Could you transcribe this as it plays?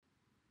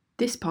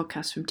This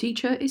podcast from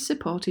Teacher is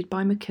supported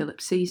by MacKillop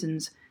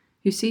Seasons,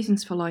 whose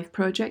Seasons for Life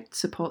project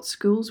supports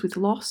schools with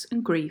loss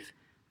and grief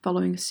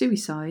following a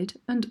suicide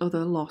and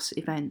other loss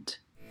event.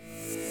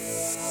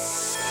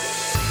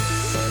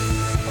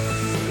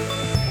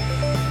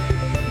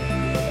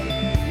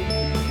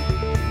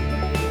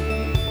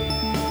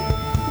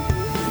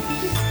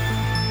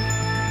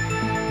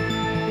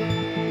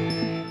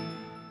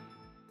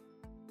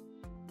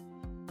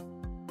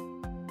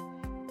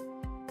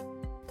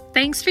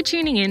 Thanks for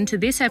tuning in to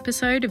this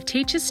episode of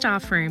Teacher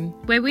Staffroom,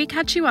 where we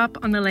catch you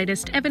up on the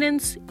latest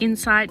evidence,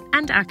 insight,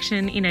 and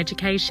action in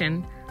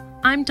education.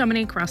 I'm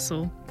Dominique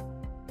Russell.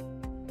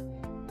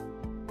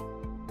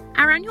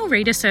 Our annual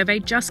reader survey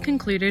just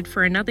concluded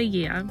for another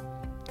year.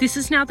 This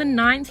is now the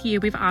 9th year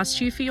we've asked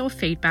you for your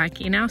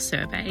feedback in our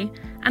survey,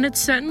 and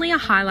it's certainly a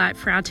highlight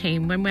for our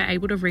team when we're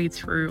able to read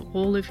through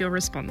all of your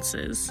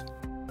responses.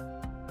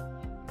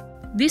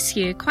 This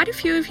year, quite a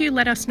few of you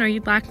let us know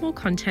you'd like more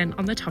content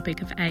on the topic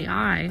of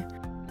AI.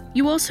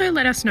 You also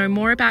let us know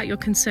more about your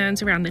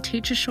concerns around the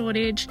teacher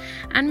shortage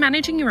and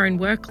managing your own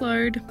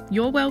workload,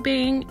 your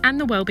wellbeing, and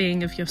the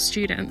wellbeing of your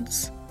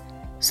students.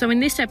 So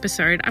in this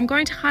episode, I'm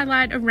going to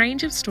highlight a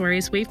range of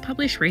stories we've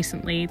published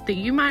recently that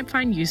you might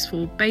find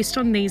useful based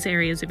on these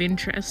areas of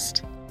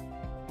interest.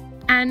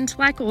 And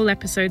like all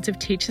episodes of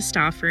Teacher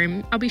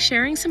Staffroom, I'll be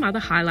sharing some other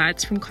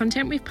highlights from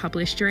content we've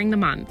published during the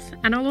month,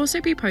 and I'll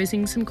also be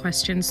posing some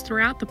questions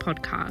throughout the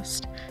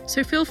podcast.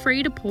 So feel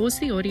free to pause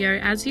the audio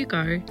as you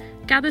go,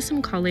 gather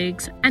some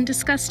colleagues, and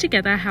discuss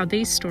together how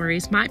these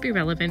stories might be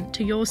relevant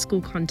to your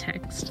school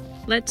context.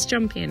 Let's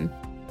jump in.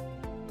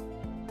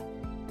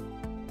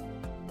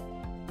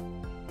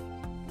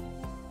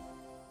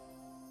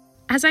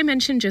 As I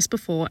mentioned just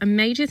before, a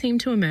major theme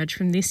to emerge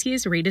from this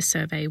year's reader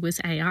survey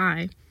was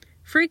AI.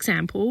 For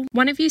example,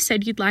 one of you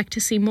said you'd like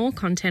to see more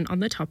content on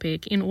the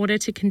topic in order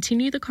to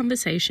continue the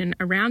conversation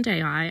around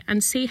AI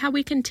and see how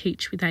we can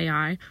teach with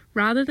AI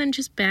rather than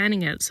just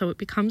banning it so it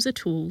becomes a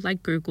tool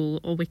like Google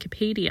or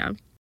Wikipedia.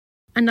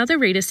 Another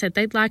reader said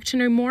they'd like to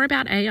know more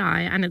about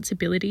AI and its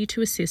ability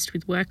to assist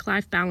with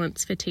work-life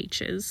balance for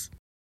teachers.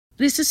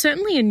 This is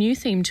certainly a new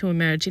theme to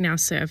emerge in our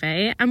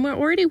survey, and we're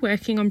already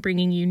working on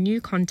bringing you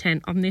new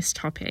content on this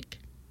topic.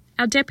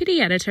 Our Deputy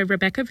Editor,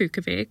 Rebecca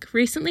Vukovic,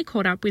 recently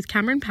caught up with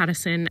Cameron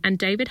Patterson and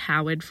David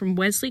Howard from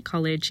Wesley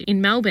College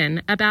in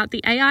Melbourne about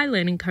the AI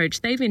learning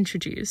coach they've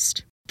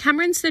introduced.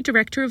 Cameron's the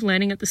Director of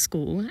Learning at the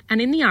school,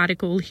 and in the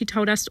article he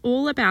told us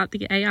all about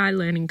the AI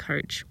learning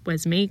coach,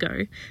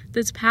 Wesmigo,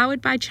 that's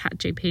powered by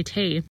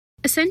ChatGPT.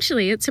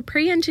 Essentially, it's a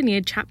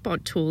pre-engineered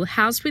chatbot tool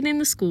housed within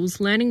the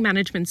school's learning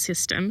management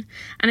system,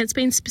 and it's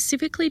been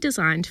specifically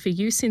designed for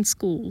use in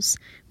schools,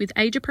 with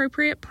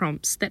age-appropriate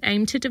prompts that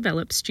aim to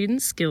develop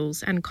students'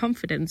 skills and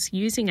confidence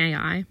using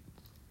AI.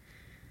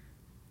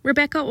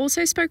 Rebecca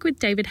also spoke with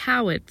David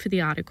Howard for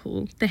the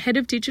article, the Head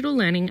of Digital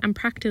Learning and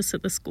Practice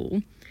at the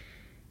school.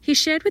 He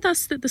shared with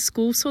us that the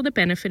school saw the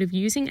benefit of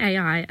using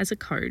AI as a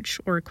coach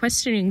or a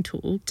questioning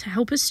tool to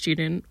help a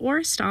student or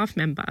a staff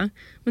member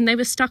when they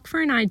were stuck for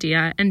an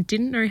idea and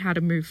didn't know how to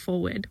move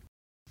forward.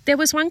 There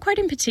was one quote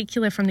in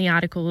particular from the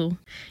article.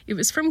 It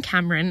was from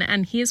Cameron,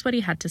 and here's what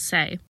he had to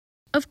say.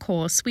 Of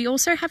course, we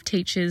also have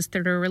teachers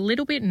that are a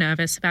little bit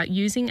nervous about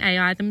using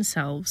AI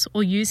themselves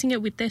or using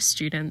it with their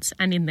students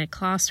and in their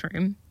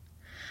classroom.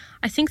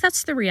 I think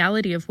that's the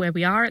reality of where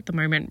we are at the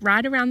moment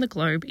right around the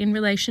globe in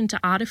relation to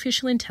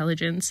artificial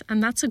intelligence,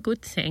 and that's a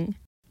good thing.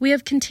 We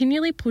have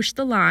continually pushed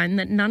the line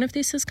that none of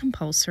this is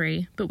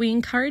compulsory, but we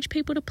encourage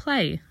people to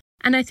play,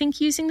 and I think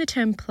using the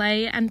term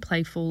play and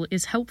playful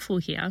is helpful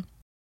here.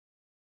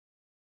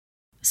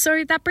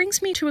 So that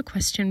brings me to a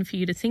question for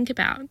you to think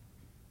about.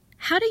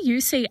 How do you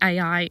see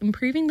AI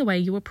improving the way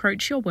you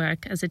approach your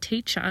work as a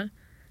teacher?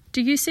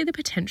 Do you see the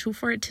potential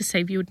for it to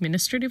save you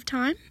administrative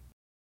time?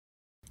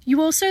 You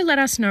also let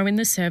us know in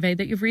the survey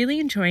that you're really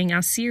enjoying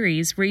our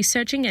series,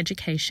 Researching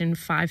Education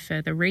 5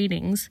 Further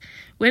Readings,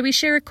 where we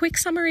share a quick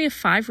summary of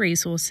 5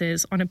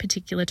 resources on a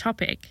particular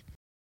topic.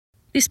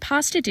 This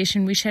past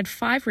edition, we shared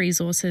 5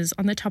 resources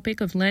on the topic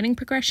of learning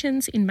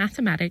progressions in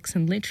mathematics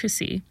and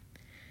literacy.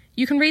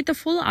 You can read the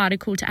full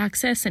article to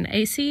access an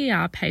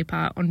ACER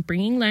paper on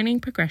bringing learning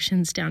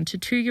progressions down to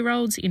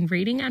 2-year-olds in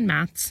reading and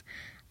maths,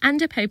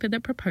 and a paper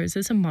that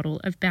proposes a model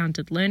of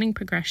bounded learning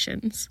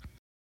progressions.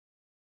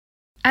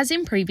 As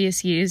in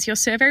previous years, your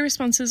survey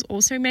responses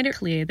also made it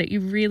clear that you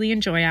really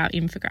enjoy our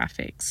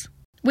infographics.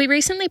 We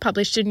recently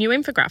published a new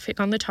infographic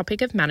on the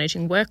topic of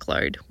managing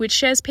workload, which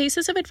shares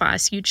pieces of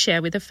advice you'd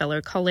share with a fellow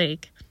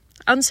colleague.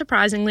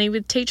 Unsurprisingly,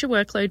 with teacher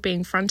workload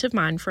being front of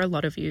mind for a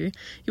lot of you,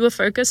 you are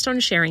focused on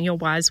sharing your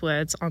wise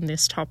words on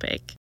this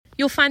topic.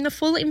 You'll find the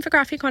full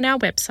infographic on our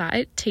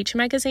website,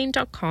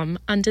 teachermagazine.com,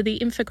 under the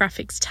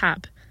Infographics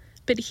tab.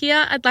 But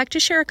here, I'd like to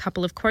share a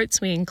couple of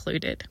quotes we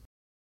included.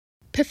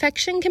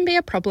 Perfection can be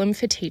a problem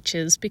for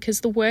teachers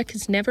because the work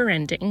is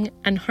never-ending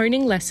and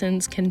honing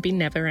lessons can be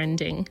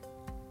never-ending.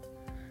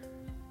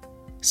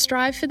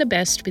 Strive for the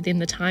best within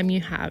the time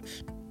you have.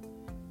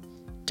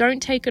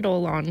 Don't take it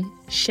all on,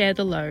 share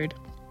the load.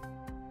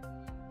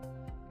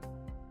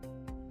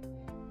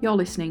 You're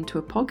listening to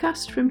a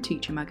podcast from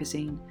Teacher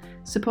Magazine,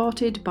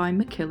 supported by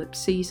MacKillop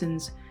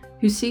Seasons,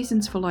 whose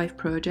Seasons for Life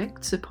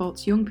project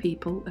supports young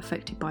people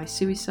affected by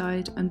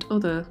suicide and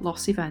other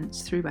loss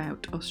events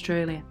throughout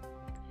Australia.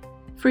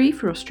 Free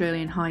for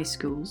Australian high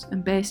schools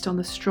and based on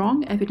the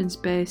strong evidence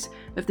base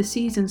of the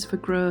Seasons for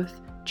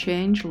Growth,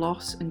 Change,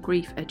 Loss and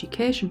Grief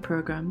education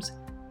programs,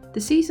 the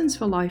Seasons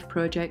for Life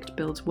project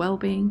builds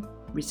wellbeing,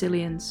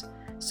 resilience,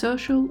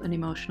 social and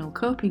emotional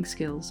coping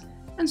skills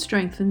and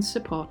strengthens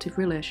supportive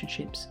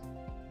relationships.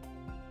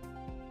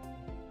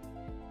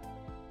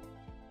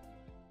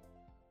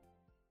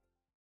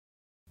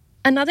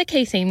 Another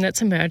key theme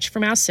that's emerged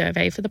from our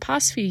survey for the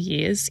past few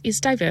years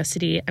is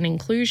diversity and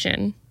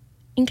inclusion.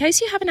 In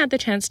case you haven't had the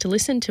chance to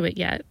listen to it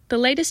yet, the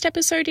latest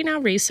episode in our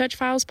Research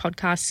Files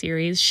podcast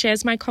series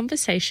shares my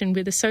conversation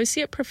with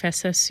Associate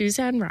Professor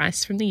Suzanne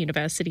Rice from the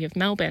University of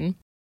Melbourne.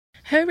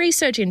 Her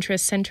research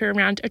interests centre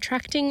around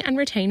attracting and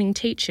retaining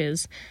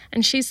teachers,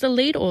 and she's the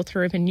lead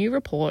author of a new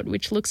report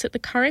which looks at the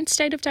current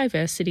state of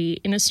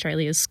diversity in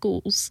Australia's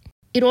schools.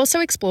 It also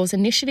explores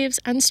initiatives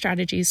and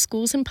strategies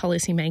schools and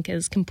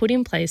policymakers can put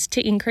in place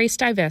to increase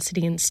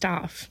diversity in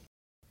staff.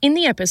 In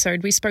the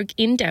episode, we spoke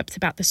in depth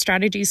about the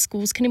strategies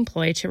schools can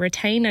employ to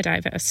retain a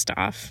diverse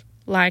staff,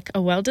 like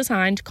a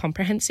well-designed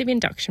comprehensive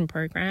induction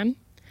program,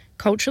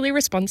 culturally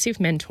responsive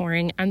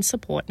mentoring and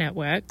support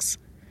networks,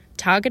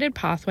 targeted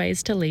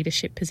pathways to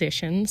leadership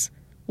positions,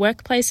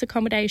 workplace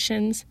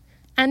accommodations,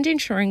 and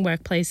ensuring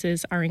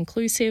workplaces are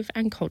inclusive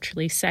and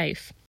culturally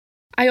safe.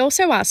 I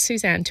also asked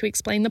Suzanne to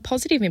explain the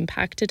positive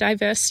impact a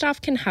diverse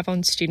staff can have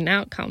on student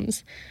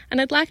outcomes,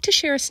 and I'd like to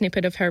share a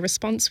snippet of her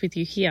response with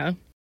you here.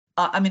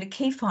 A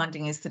key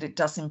finding is that it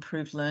does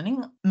improve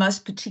learning,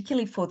 most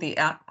particularly for the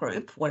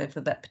outgroup,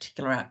 whatever that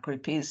particular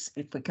outgroup is,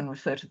 if we can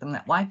refer to them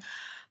that way.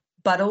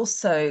 But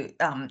also,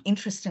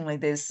 interestingly,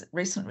 there's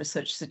recent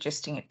research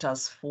suggesting it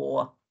does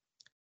for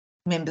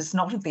members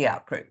not of the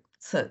outgroup,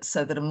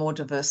 so that a more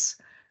diverse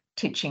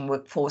teaching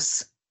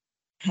workforce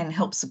can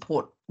help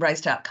support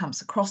raised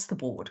outcomes across the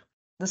board.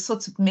 The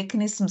sorts of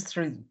mechanisms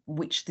through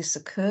which this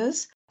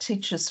occurs,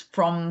 teachers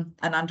from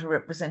an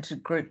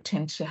underrepresented group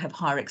tend to have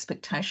higher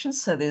expectations.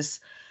 So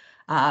there's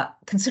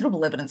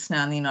considerable evidence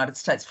now in the United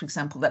States, for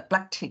example, that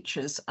Black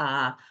teachers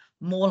are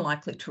more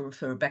likely to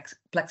refer a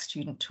Black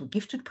student to a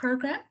gifted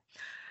program,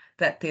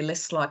 that they're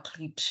less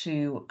likely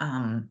to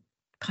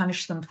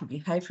punish them for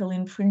behavioural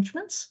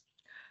infringements.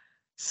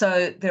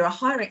 So there are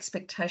higher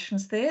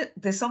expectations there.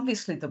 There's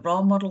obviously the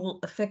role model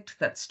effect,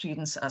 that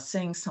students are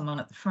seeing someone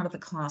at the front of the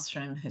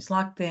classroom who's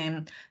like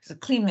them. There's a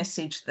clear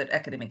message that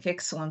academic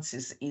excellence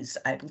is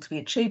able to be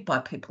achieved by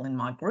people in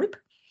my group.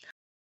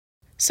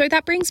 So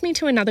that brings me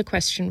to another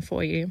question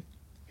for you.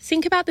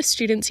 Think about the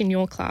students in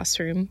your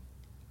classroom.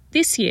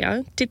 This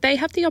year, did they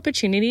have the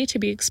opportunity to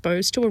be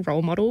exposed to a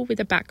role model with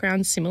a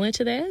background similar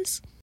to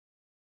theirs?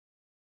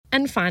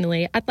 And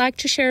finally, I'd like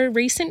to share a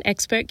recent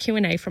expert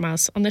Q&A from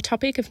us on the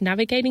topic of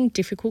navigating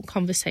difficult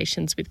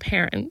conversations with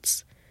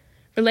parents.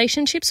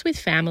 Relationships with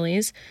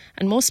families,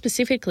 and more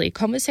specifically,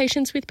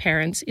 conversations with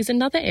parents, is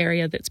another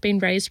area that's been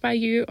raised by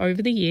you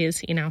over the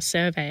years in our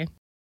survey.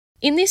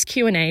 In this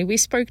Q&A, we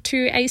spoke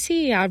to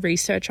ACER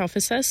Research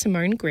Officer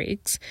Simone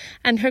Griggs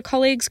and her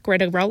colleagues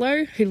Greta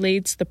Rollo, who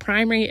leads the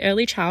Primary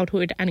Early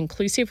Childhood and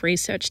Inclusive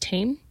Research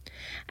Team,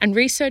 and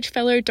Research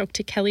Fellow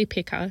Dr. Kelly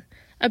Picker,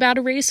 about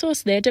a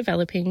resource they're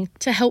developing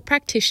to help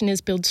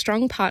practitioners build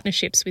strong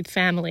partnerships with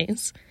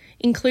families,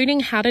 including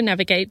how to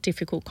navigate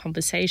difficult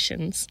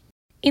conversations.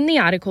 In the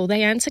article,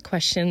 they answer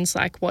questions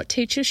like what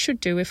teachers should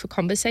do if a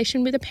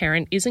conversation with a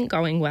parent isn't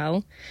going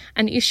well,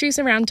 and issues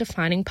around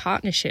defining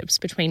partnerships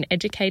between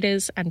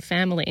educators and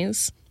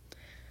families.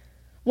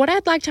 What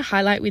I'd like to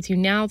highlight with you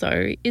now,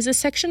 though, is a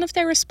section of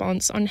their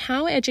response on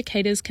how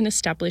educators can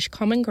establish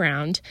common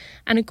ground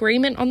and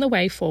agreement on the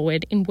way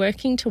forward in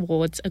working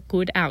towards a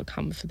good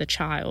outcome for the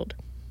child.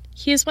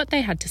 Here's what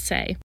they had to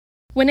say.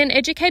 When an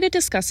educator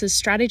discusses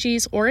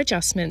strategies or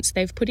adjustments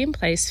they've put in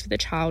place for the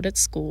child at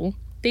school,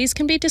 these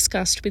can be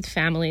discussed with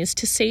families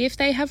to see if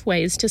they have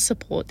ways to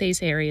support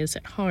these areas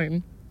at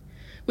home.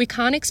 We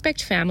can't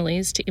expect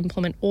families to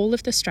implement all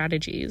of the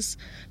strategies,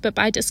 but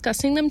by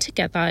discussing them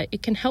together,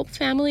 it can help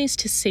families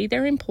to see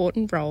their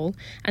important role,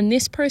 and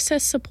this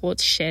process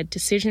supports shared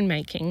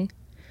decision-making.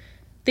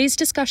 These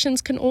discussions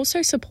can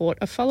also support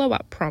a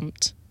follow-up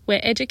prompt,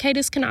 where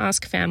educators can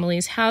ask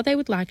families how they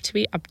would like to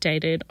be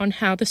updated on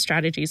how the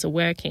strategies are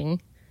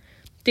working.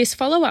 This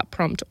follow-up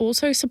prompt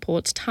also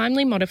supports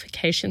timely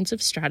modifications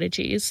of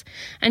strategies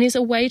and is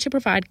a way to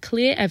provide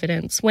clear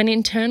evidence when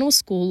internal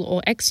school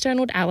or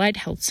external allied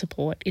health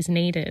support is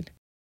needed.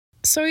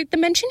 So the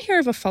mention here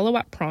of a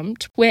follow-up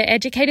prompt, where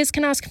educators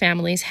can ask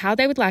families how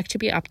they would like to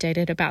be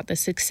updated about the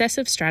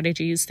successive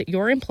strategies that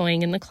you're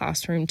employing in the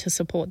classroom to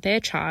support their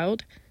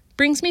child,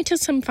 brings me to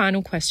some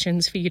final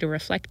questions for you to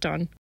reflect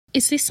on.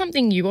 Is this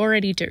something you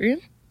already do?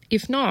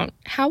 If not,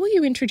 how will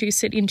you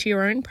introduce it into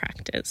your own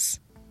practice?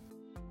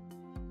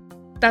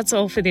 That's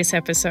all for this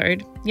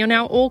episode. You're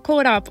now all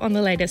caught up on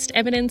the latest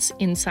evidence,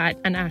 insight,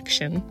 and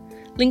action.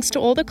 Links to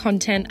all the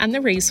content and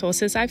the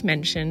resources I've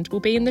mentioned will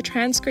be in the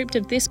transcript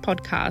of this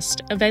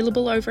podcast,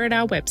 available over at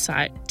our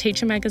website,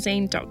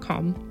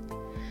 teachermagazine.com.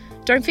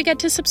 Don't forget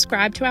to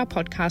subscribe to our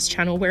podcast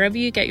channel wherever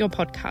you get your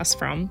podcasts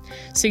from,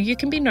 so you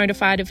can be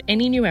notified of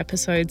any new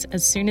episodes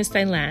as soon as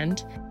they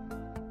land.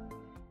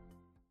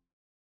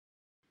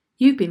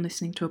 You've been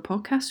listening to a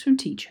podcast from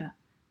Teacher,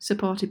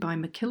 supported by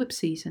MacKillop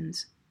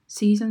Seasons,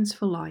 Seasons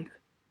for Life,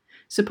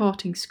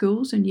 supporting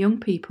schools and young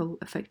people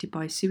affected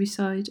by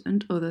suicide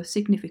and other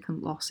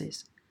significant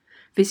losses.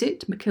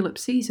 Visit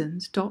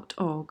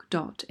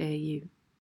mckillopseasons.org.au.